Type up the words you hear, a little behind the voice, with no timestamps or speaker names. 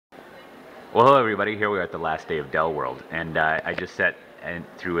Well, hello everybody. Here we are at the last day of DellWorld, and I just sat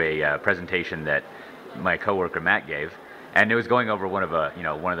through a presentation that my coworker Matt gave, and it was going over one of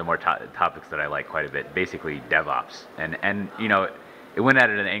one of the more topics that I like quite a bit, basically DevOps, and it went at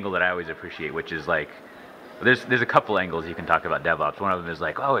it at an angle that I always appreciate, which is like there's a couple angles you can talk about DevOps. One of them is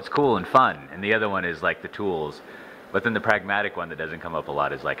like, oh, it's cool and fun, and the other one is like the tools. But then the pragmatic one that doesn't come up a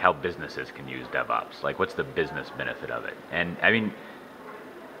lot is like how businesses can use DevOps. Like, what's the business benefit of it? And I mean,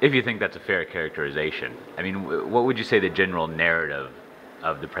 if you think that's a fair characterization, I mean, what would you say the general narrative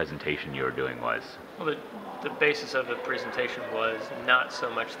of the presentation you were doing was? Well, the basis of the presentation was not so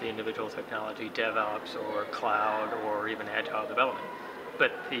much the individual technology, DevOps or cloud or even agile development,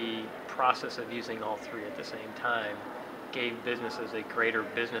 but the process of using all three at the same time gave businesses a greater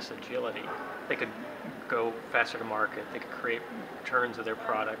business agility. They could go faster to market, they could create returns of their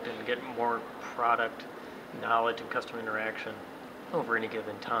product and get more product knowledge and customer interaction over any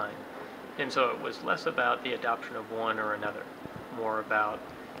given time. And so it was less about the adoption of one or another, more about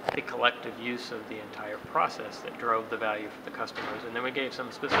the collective use of the entire process that drove the value for the customers. And then we gave some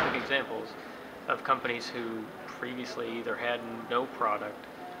specific examples of companies who previously either had no product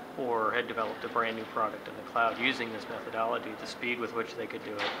or had developed a brand new product in the cloud using this methodology, the speed with which they could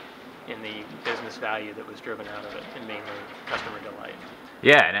do it, and the business value that was driven out of it, and mainly customer delight.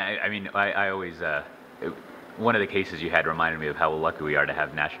 Yeah, and I mean, I always, one of the cases you had reminded me of how lucky we are to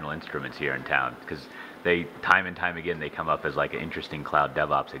have National Instruments here in town, because they, time and time again, they come up as like an interesting cloud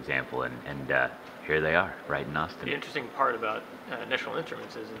DevOps example, and here they are, right in Austin. The interesting part about National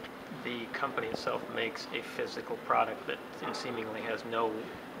Instruments is that the company itself makes a physical product that seemingly has no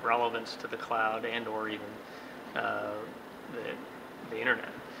relevance to the cloud and or even the internet.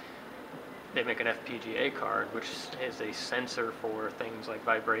 They make an FPGA card, which is a sensor for things like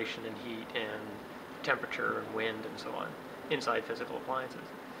vibration and heat and temperature and wind and so on, inside physical appliances.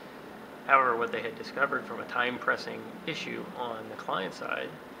 However, what they had discovered from a time-pressing issue on the client side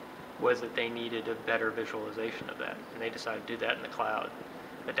was that they needed a better visualization of that, and they decided to do that in the cloud,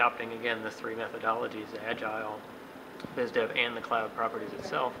 adopting again the three methodologies, Agile, BizDev, and the cloud properties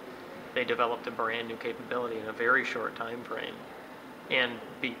itself. They developed a brand new capability in a very short time frame and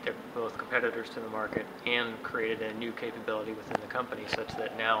beat their both competitors to the market and created a new capability within the company such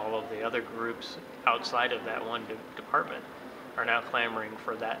that now all of the other groups outside of that one department are now clamoring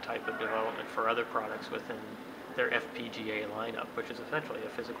for that type of development for other products within their FPGA lineup, which is essentially a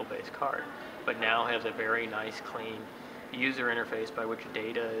physical-based card, but now has a very nice, clean user interface by which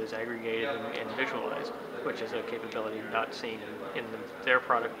data is aggregated and visualized, which is a capability not seen in their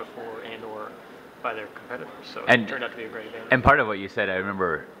product before and or by their competitors. So it turned out to be a great advantage. And part of what you said, I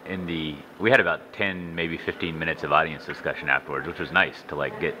remember we had about 10, maybe 15 minutes of audience discussion afterwards, which was nice to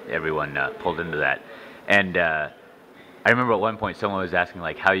like get everyone pulled into that. And I remember at one point someone was asking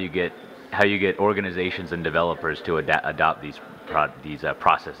like how you get organizations and developers to adopt these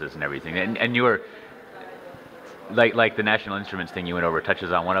processes and everything. And you were like the National Instruments thing you went over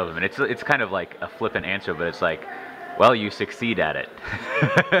touches on one of them, and it's kind of like a flippant answer, but it's like, well, you succeed at it,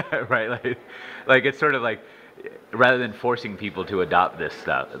 right? Like it's sort of like, rather than forcing people to adopt this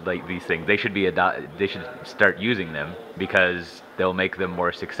stuff, like these things, they should start using them because they'll make them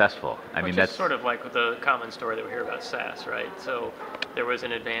more successful. I mean, that's sort of like the common story that we hear about SaaS, right? So there was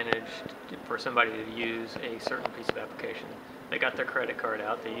an advantage for somebody to use a certain piece of application. They got their credit card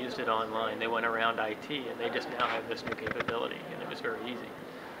out, they used it online, they went around IT, and they just now have this new capability, and it was very easy.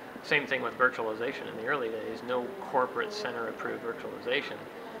 Same thing with virtualization. In the early days, no corporate center-approved virtualization,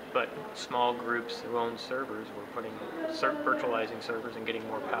 but small groups who owned servers were virtualizing servers and getting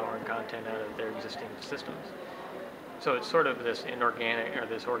more power and content out of their existing systems. So it's sort of this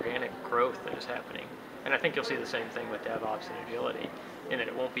organic growth that is happening. And I think you'll see the same thing with DevOps and agility, in that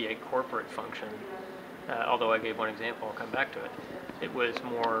it won't be a corporate function. Although I gave one example, I'll come back to it. It was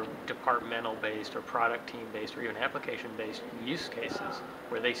more departmental-based or product team-based or even application-based use cases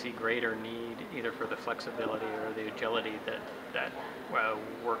where they see greater need either for the flexibility or the agility that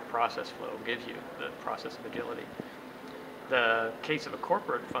work process flow gives you, the process of agility. The case of a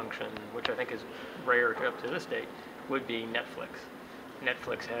corporate function, which I think is rare up to this date, would be Netflix.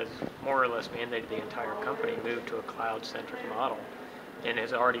 Netflix has more or less mandated the entire company move to a cloud-centric model, and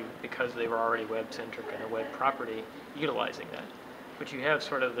has already, because they were already web-centric and a web property, utilizing that. But you have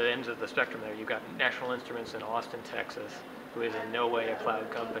sort of the ends of the spectrum there. You've got National Instruments in Austin, Texas, who is in no way a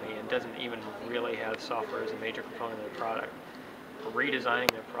cloud company and doesn't even really have software as a major component of their product. Redesigning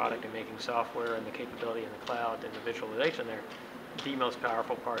their product and making software and the capability in the cloud and the visualization there the most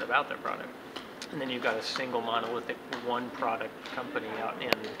powerful part about their product. And then you've got a single monolithic one product company out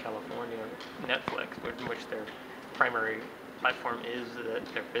in California, Netflix, in which their primary platform is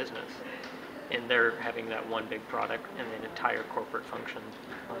their business, and they're having that one big product and an entire corporate function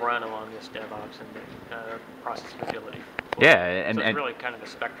run along this DevOps and process agility. Yeah, so it's really kind of a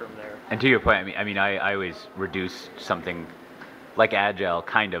spectrum there. And to your point, I always reduce something like Agile,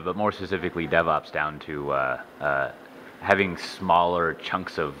 kind of, but more specifically DevOps, down to having smaller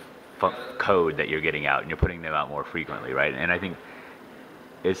chunks of code that you're getting out, and you're putting them out more frequently, right? And I think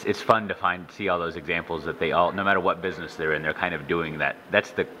it's fun to see all those examples that they all, no matter what business they're in, they're kind of doing that.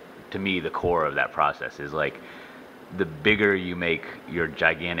 That's to me, the core of that process is like, the bigger you make your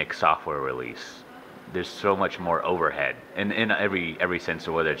gigantic software release, there's so much more overhead, and in every sense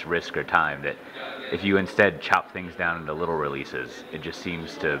of whether it's risk or time, that if you instead chop things down into little releases, it just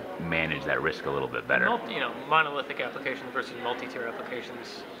seems to manage that risk a little bit better. Monolithic applications versus multi-tier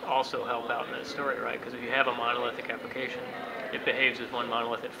applications also help out in that story, right? Because if you have a monolithic application, it behaves as one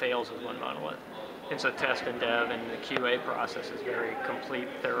monolith, it fails as one monolith. And so test and dev and the QA process is very complete,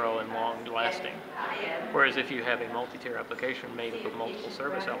 thorough, and long-lasting. Whereas if you have a multi-tier application made up of multiple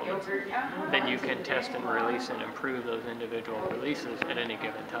service elements, then you can test and release and improve those individual releases at any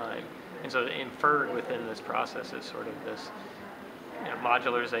given time. And so inferred within this process is sort of this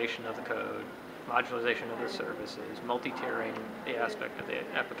modularization of the code, modularization of the services, multi-tiering the aspect of the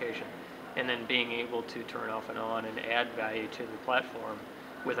application, and then being able to turn off and on and add value to the platform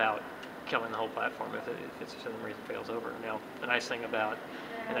without killing the whole platform if it's for some reason fails over. Now, the nice thing about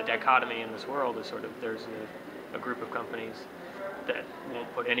the dichotomy in this world is sort of there's a group of companies that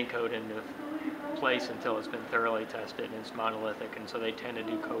won't put any code into place until it's been thoroughly tested and it's monolithic, and so they tend to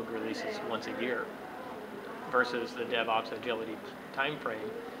do code releases once a year, versus the DevOps agility time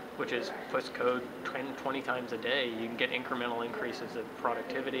frame, which is push code 20 times a day. You can get incremental increases of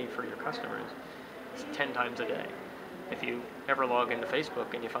productivity for your customers. It's 10 times a day. If you ever log into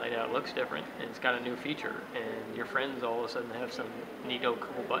Facebook and you find out it looks different and it's got a new feature and your friends all of a sudden have some neato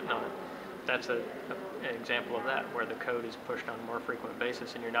cool button on it, that's an example of that, where the code is pushed on a more frequent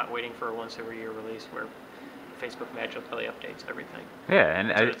basis and you're not waiting for a once every year release where Facebook magically updates everything. Yeah,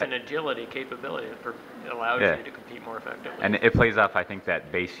 and so it's an agility capability that allows you to compete more effectively. And it plays off, I think,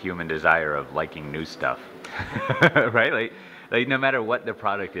 that base human desire of liking new stuff, right? Like no matter what the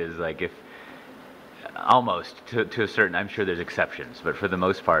product is, like if almost to a certain, I'm sure there's exceptions, but for the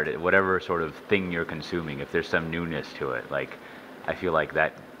most part, whatever sort of thing you're consuming, if there's some newness to it, like I feel like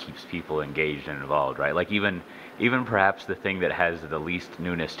that keeps people engaged and involved, right? Like even perhaps the thing that has the least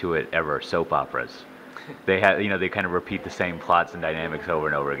newness to it ever, soap operas. They have, they kind of repeat the same plots and dynamics over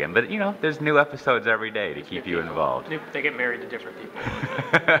and over again. But there's new episodes every day to keep you involved. They get married to different people.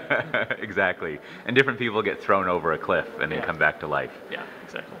 Exactly, and different people get thrown over a cliff and then come back to life. Yeah,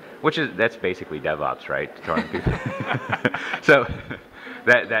 exactly. That's basically DevOps, right? Throwing people. So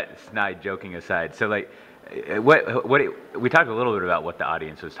that snide joking aside, so like. What we talked a little bit about what the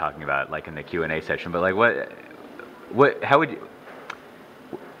audience was talking about, like in the Q&A session, but like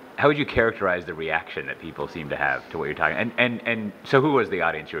how would you characterize the reaction that people seem to have to what you're talking? And so who was the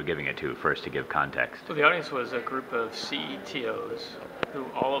audience you were giving it to first, to give context? So the audience was a group of CTOs,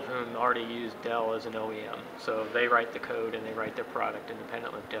 all of whom already use Dell as an OEM. So they write the code and they write their product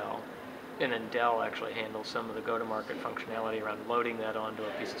independent of Dell. And then Dell actually handles some of the go-to-market functionality around loading that onto a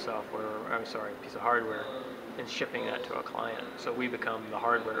piece of software, a piece of hardware, and shipping that to a client. So we become the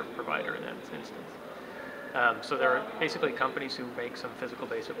hardware provider in that instance. So there are basically companies who make some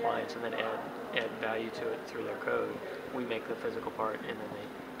physical-based appliance and then add value to it through their code. We make the physical part, and then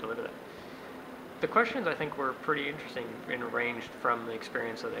they deliver that. The questions, I think, were pretty interesting and ranged from the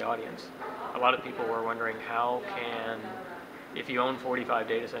experience of the audience. A lot of people were wondering if you own 45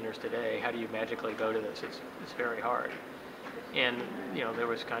 data centers today, how do you magically go to this? It's very hard. And there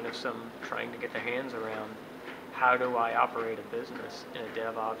was kind of some trying to get their hands around, how do I operate a business in a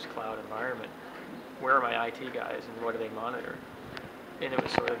DevOps cloud environment? Where are my IT guys and what do they monitor? And it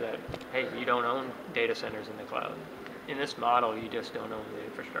was sort of that, hey, you don't own data centers in the cloud. In this model, you just don't own the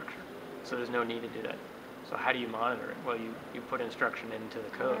infrastructure. So there's no need to do that. So how do you monitor it? Well, you put instruction into the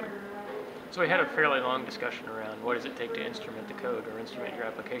code. So we had a fairly long discussion around what does it take to instrument the code or instrument your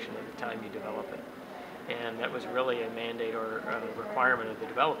application at the time you develop it. And that was really a mandate or a requirement of the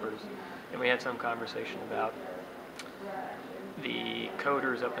developers. And we had some conversation about the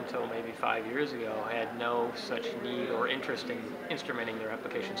coders up until maybe 5 years ago had no such need or interest in instrumenting their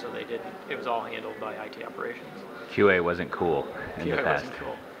application, so they didn't. It was all handled by IT operations. QA wasn't cool in the past. Wasn't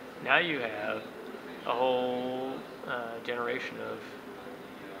cool. Now you have a whole generation of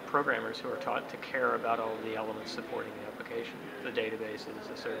programmers who are taught to care about all of the elements supporting the application, the databases,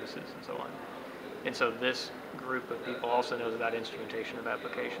 the services, and so on. And so this group of people also knows about instrumentation of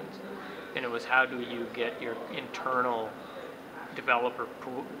applications. And it was, how do you get your internal developer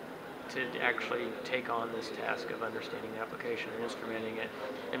pool to actually take on this task of understanding the application and instrumenting it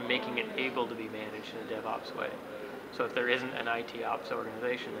and making it able to be managed in a DevOps way. So if there isn't an IT ops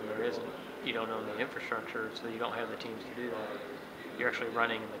organization, and you don't own the infrastructure, so you don't have the teams to do that, you're actually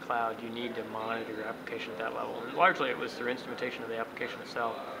running in the cloud, you need to monitor your application at that level. And largely it was through instrumentation of the application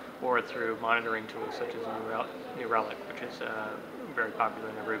itself, or through monitoring tools such as New Relic, which is very popular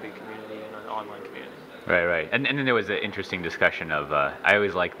in the Ruby community and in the online community. Right. And then there was an interesting discussion of, I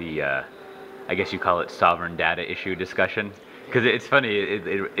always like the, I guess you call it sovereign data issue discussion, because it's funny,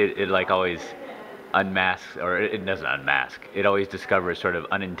 it like always unmasks, or it doesn't unmask, it always discovers sort of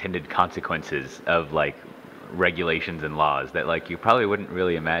unintended consequences of like regulations and laws that like you probably wouldn't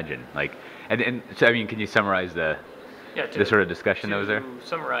really imagine. Like, and so I mean, can you summarize the sort of discussion that was there? To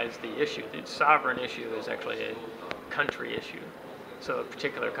summarize the issue, the sovereign issue is actually a country issue. So a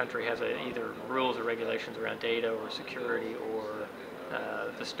particular country has either rules or regulations around data or security or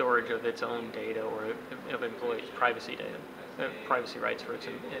the storage of its own data or of employees' privacy data, privacy rights for its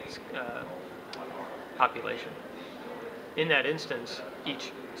population. In that instance,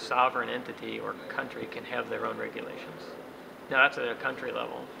 each sovereign entity or country can have their own regulations. Now that's at a country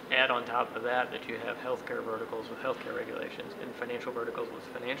level. Add on top of that you have healthcare verticals with healthcare regulations and financial verticals with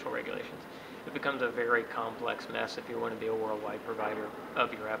financial regulations. It becomes a very complex mess if you want to be a worldwide provider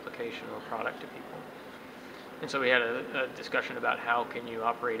of your application or product to people. And so we had a discussion about how can you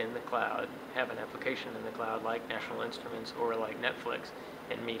operate in the cloud, have an application in the cloud like National Instruments or like Netflix,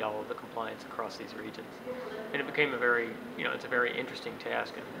 and meet all of the compliance across these regions. And it became it's a very interesting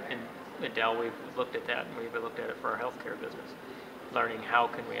task. And at Dell, we've looked at that, and we've looked at it for our healthcare business, learning how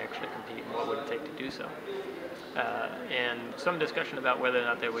can we actually compete and what would it take to do so. And some discussion about whether or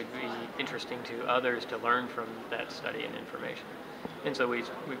not that would be interesting to others to learn from that study and information. And so we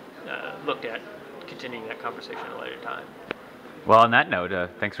looked at continuing that conversation at a later time. Well, on that note,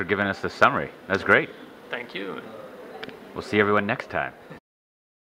 thanks for giving us the summary. That's great. Thank you. We'll see everyone next time.